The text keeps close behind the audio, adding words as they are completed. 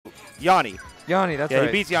Yanni. Yanni, that's right. Yeah,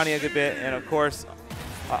 he beats Yanni a good bit, and of course,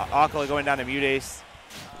 Akala going down to mute ace.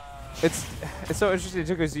 It's so interesting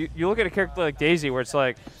too because you look at a character like Daisy where it's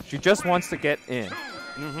like she just wants to get in,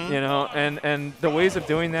 you know, and the ways of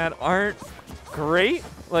doing that aren't great.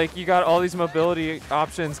 Like you got all these mobility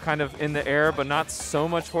options kind of in the air, but not so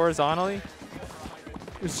much horizontally.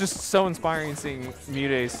 It's just so inspiring seeing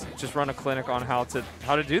Mutace just run a clinic on how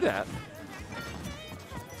to do that.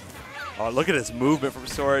 Oh, look at his movement from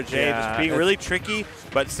Sora J. Yeah, just being really tricky,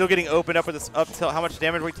 but still getting opened up with this up tilt. How much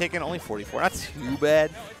damage we taking? Only 44. Not too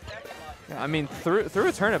bad. Yeah, I mean, threw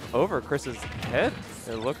a turnip over Chris's head,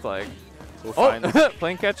 it looked like. We'll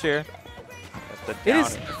playing catch here. It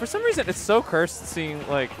is, for some reason, it's so cursed seeing,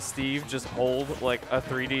 like, Steve just hold, like, a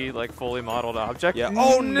 3D, like, fully modeled object. Yeah.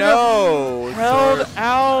 Oh, no. Held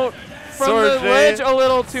out from the ledge a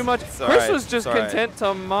little too much. Chris was just content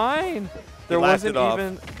to mine. There wasn't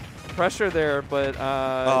even pressure there, but,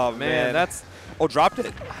 oh, man. That's... Oh, dropped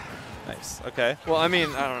it. Nice. Okay. Well, I mean,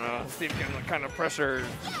 I don't know. Steve can kind of pressure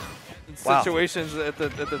situations at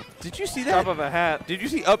the Did you see that? top of a hat. Did you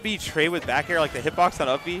see up B trade with back air, like the hitbox on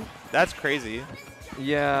up B? That's crazy.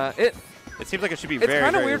 Yeah, it seems like it should be it's very,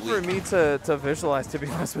 kind of very weird for me to visualize, to be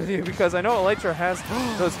honest with you, because I know Elytra has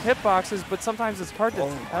those hitboxes, but sometimes it's hard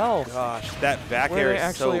to tell. Gosh, that back where air they is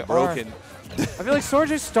actually so broken. I feel like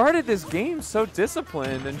Sorge started this game so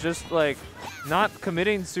disciplined and just like not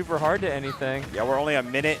committing super hard to anything. Yeah, we're only a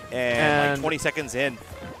minute and like 20 seconds in.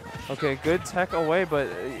 Okay, good tech away, but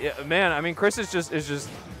man, I mean, Chris is just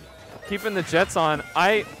keeping the jets on.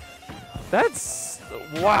 That's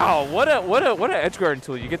wow, what a edge guarding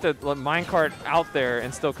tool. You get the minecart out there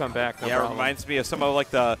and still come back. No yeah, problem. It reminds me of some of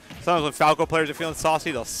like sometimes when Falco players are feeling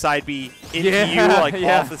saucy, they'll side B into you like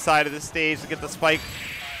off the side of the stage to get the spike.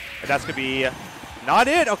 And that's gonna be not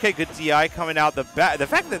it. Okay, good DI coming out. The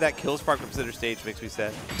fact that kills Spark from center stage makes me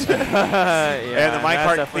sad. Yeah, and the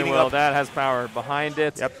minecart cleaning up. That has power behind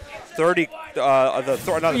it. Yep. 30.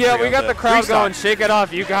 Yeah, we got the crowd going. Shake it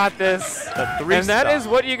off. You got this. And that is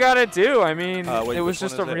what you got to do. I mean, it was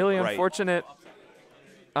just a really unfortunate,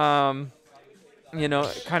 you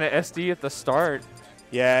know, kind of SD at the start.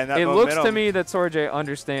 Yeah, and that it looks to me that Sorge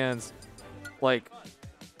understands, like,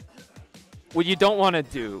 what you don't want to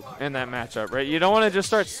do in that matchup, right? You don't want to just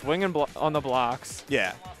start swinging on the blocks.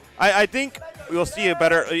 Yeah. I think we'll see a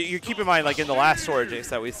better – you keep in mind, like in the last Sorge Ace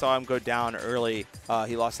that we saw him go down early,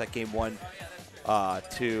 he lost that game 1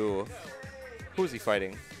 to – who was he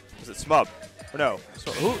fighting? Was it Smub? Or no.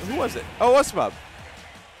 So who was it? Oh, it was Smub.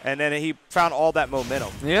 And then he found all that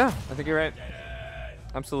momentum. Yeah, I think you're right.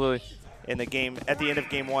 Absolutely. In the game, at the end of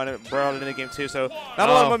game 1, it brought it into game 2. So not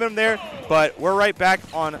a lot of momentum there, but we're right back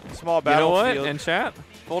on small battlefield. You know what? In chat,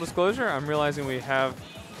 full disclosure, I'm realizing we have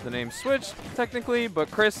the name switched technically, but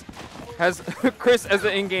Chris has Chris as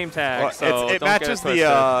the in-game tag. Well, so it matches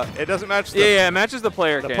the. It doesn't match. Yeah, it matches the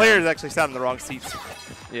player. The player is actually sat in the wrong seats.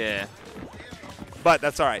 Yeah, but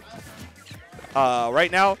that's all right.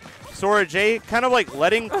 Right now, Sora J kind of like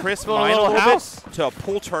letting Chris mine a little bit to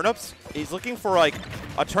pull turnips. He's looking for like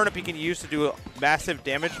a turnip he can use to do massive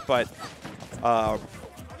damage, but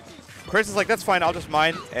Chris is like, that's fine, I'll just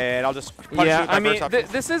mine, and I'll just punch you with my burst option.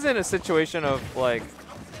 This isn't a situation of like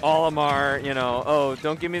Olimar, you know, oh,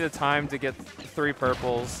 don't give me the time to get 3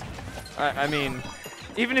 purples. I mean,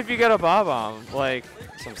 even if you get a Bob-omb, like,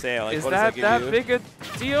 that's what I'm saying, like, is that big a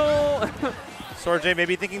deal? Sora J may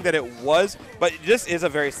be thinking that it was, but this is a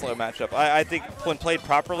very slow matchup. I think when played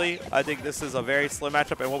properly, I think this is a very slow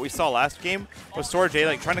matchup. And what we saw last game was Sora J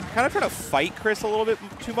like trying to fight Chris a little bit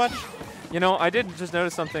too much. You know, I did just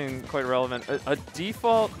notice something quite relevant. A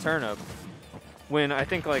default turnip, when I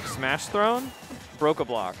think like Smash Thrown, broke a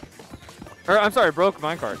block. Or I'm sorry, broke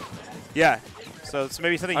minecart. Yeah. So it's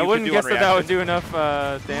maybe something you I wouldn't could do guess on that would do enough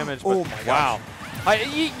damage. Oh but my wow.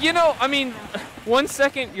 You know, I mean, 1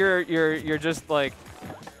 second you're just like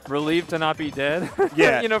relieved to not be dead.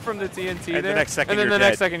 Yeah. You know, from the TNT and there. The next second and then you're the dead.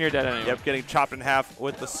 next second you're dead anyway. Yep, getting chopped in half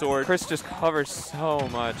with the sword. Chris just covers so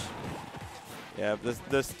much. Yeah,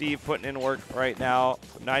 the Steve putting in work right now.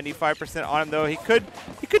 95% on him though. He could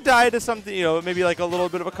die to something, you know, maybe like a little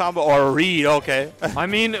bit of a combo or a read. Okay. I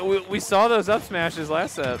mean, we saw those up smashes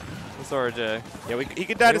last set with Sora J. Yeah, he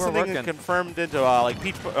could die to something confirmed into like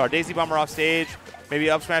Peach or Daisy Bomber off stage. Maybe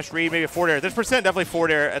up smash read, maybe a forward air. This percent definitely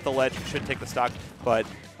forward air at the ledge. Should take the stock. But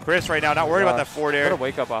Chris right now not worried about that forward air. What a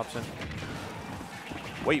wake up option.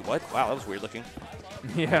 Wait, what? Wow, that was weird looking.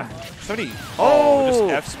 Yeah. Somebody. Oh,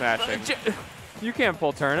 just F smashing. You can't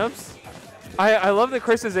pull turnips. I love that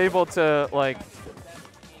Chris is able to like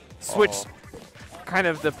switch kind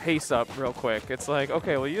of the pace up real quick. It's like,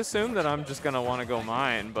 okay, well, you assume that I'm just gonna want to go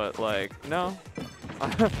mine, but like, no.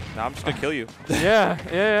 Now I'm just gonna kill you. yeah,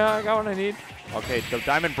 I got what I need. Okay, the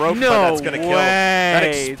diamond broke, No but that's gonna kill. That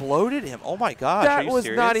way. exploded him. Oh my gosh, That are you was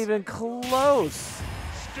serious? not even close.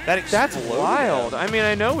 That exploded That's wild. him. I mean,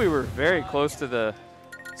 I know we were very close to the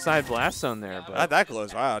side blast zone there, but That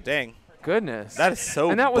close. Wow, dang. goodness. That is so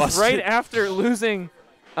And that was busted. right after losing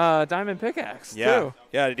diamond pickaxe, too.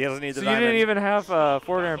 Yeah, he doesn't need the So diamond. you didn't even have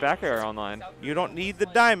forward air and back air online. You don't need the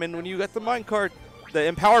diamond when you got the minecart. The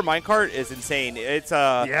empowered minecart is insane. It's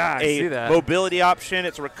I see a that. mobility option.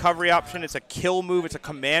 It's a recovery option. It's a kill move. It's a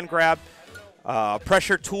command grab.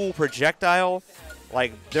 Pressure tool, projectile.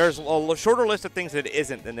 Like, there's a shorter list of things that it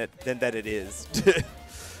isn't than that it is.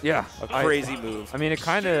 Yeah, a crazy move. I mean, it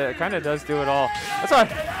kind of does do it all. That's why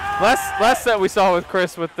last set we saw with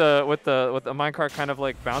Chris with the minecart kind of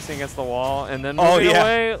like bouncing against the wall and then moving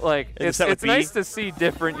away. Like it's nice to see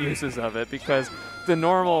different uses of it because the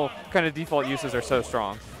normal kind of default uses are so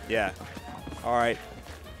strong. Yeah. All right.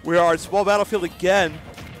 We are at small battlefield again.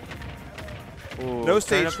 Ooh, no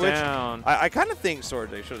stage switch. Down. I kind of think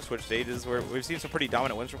Sword they should have switched stages. Where we've seen some pretty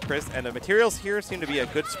dominant wins from Chris, and the materials here seem to be a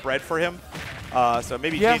good spread for him. So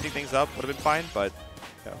maybe changing things up would have been fine, but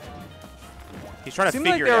he's trying to figure it out. Seemed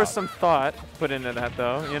like there was some thought put into that,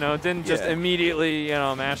 though. You know, didn't just immediately,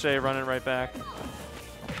 mash A, run it right back.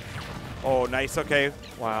 Oh, nice. Okay.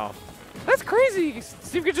 Wow. That's crazy.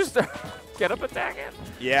 Steve could just get up attacking.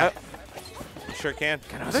 Yeah. You sure can.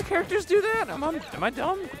 Can other characters do that? Am I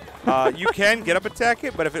dumb? You can get up attack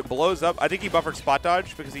it, but if it blows up, I think he buffered spot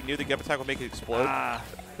dodge because he knew the get up attack would make it explode.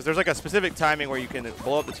 Because there's like a specific timing where you can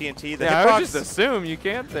blow up the TNT. The hitbox, I would just assume you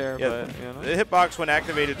can't there, but the hitbox when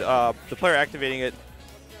activated, the player activating it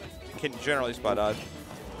can generally spot dodge.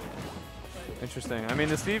 Interesting. I mean,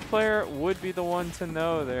 the Steve player would be the one to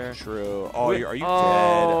know there. True. Oh, are you dead?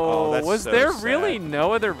 Oh, that's was so there sad. really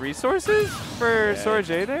no other resources for Sora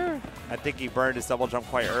J there? I think he burned his double jump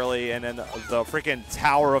quite early, and then the freaking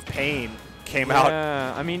Tower of Pain came out.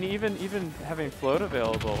 Yeah, I mean, even having float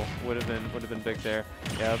available would have been big there.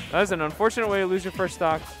 Yeah, that was an unfortunate way to lose your first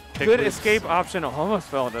stock. Good escape option. Almost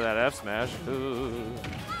fell into that F smash. Ooh.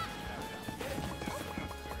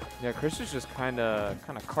 Yeah, Chris is just kind of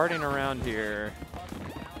carting around here.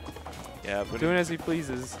 Yeah, doing as he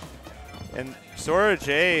pleases. And Sora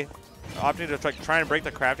J opting to try and break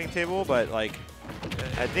the crafting table, but like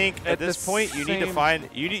I think at this point you need to find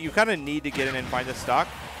you kind of need to get in and find the stock.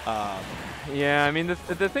 Yeah, I mean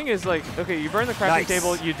the thing is like okay, you burn the crafting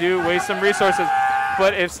table, you do waste some resources,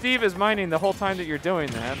 but if Steve is mining the whole time that you're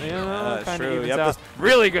doing that, kind of evens out.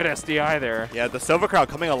 Really good SDI there. Yeah, the Silver Crowd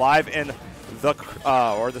coming alive in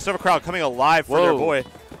the Silver Crowd coming alive for their boy.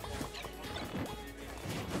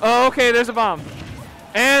 Oh, okay, there's a bomb.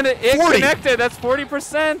 And it connected. That's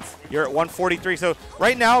 40%. You're at 143. So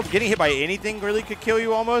right now, getting hit by anything really could kill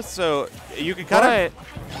you almost. So you can kind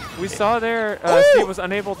of. We saw there Steve was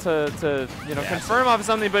unable to confirm off of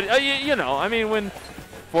something, but I mean when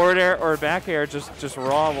forward air or back air just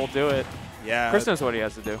raw will do it. Yeah. Chris knows what he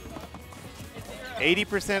has to do.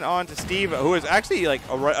 80% on to Steve, who is actually like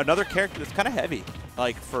another character that's kind of heavy,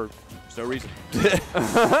 like for no reason.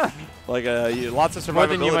 Like lots of survivability. More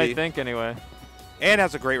than you might think, anyway. And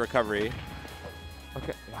has a great recovery.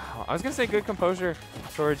 Okay. Wow. I was gonna say good composure.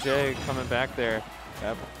 Sora J coming back there.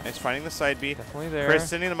 Yep. Nice finding the side B. Definitely there. Chris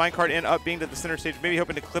sending the minecart in, up being to the center stage, maybe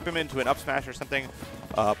hoping to clip him into an up smash or something.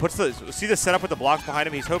 See the setup with the blocks behind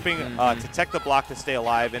him. He's hoping to tech the block to stay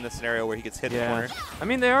alive in the scenario where he gets hit in the corner. I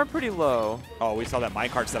mean, they are pretty low. Oh, we saw that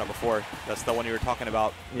minecart setup before. That's the one you were talking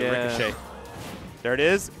about. The Yeah. ricochet. There it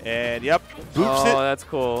is, and yep, boops it. Oh, that's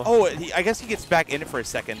cool. Oh, I guess he gets back in it for a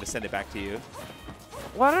second to send it back to you.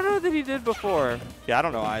 Well, I don't know that he did before. Yeah, I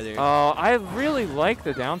don't know either. Oh, I really like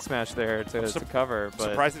the down smash there to cover. But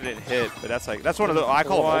surprised it didn't hit, but that's one of the I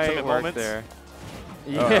call them ultimate moments. There.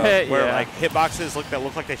 Where like hitboxes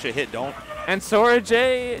look like they should hit don't. And Sora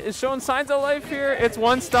J is showing signs of life here. It's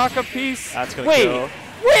one stock apiece. That's gonna kill.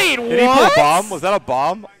 Wait, Did he pull a bomb? Was that a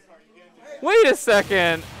bomb? Wait a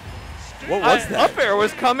second. What was that? Up air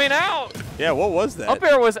was coming out. Yeah, what was that? Up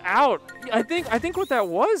air was out. I think what that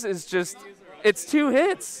was is just it's 2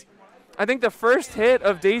 hits. I think the first hit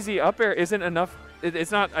of Daisy up air isn't enough.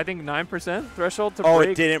 It's not, I think, 9% threshold to break. Oh,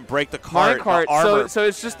 it didn't break the cart. So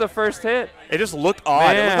it's just the first hit. It just looked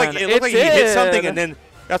odd. Man, it looked like he hit something, and then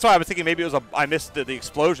that's why I was thinking maybe it was I missed the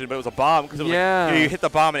explosion, but it was a bomb because you hit the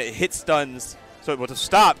bomb and it hit stuns, so it was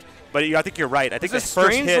stopped. But I think you're right. I think it's the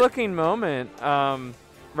first hit. It's a strange-looking moment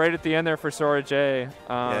right at the end there for Sora J.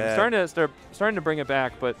 Starting to bring it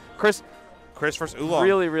back, but Chris versus Oolong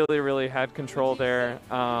really had control there.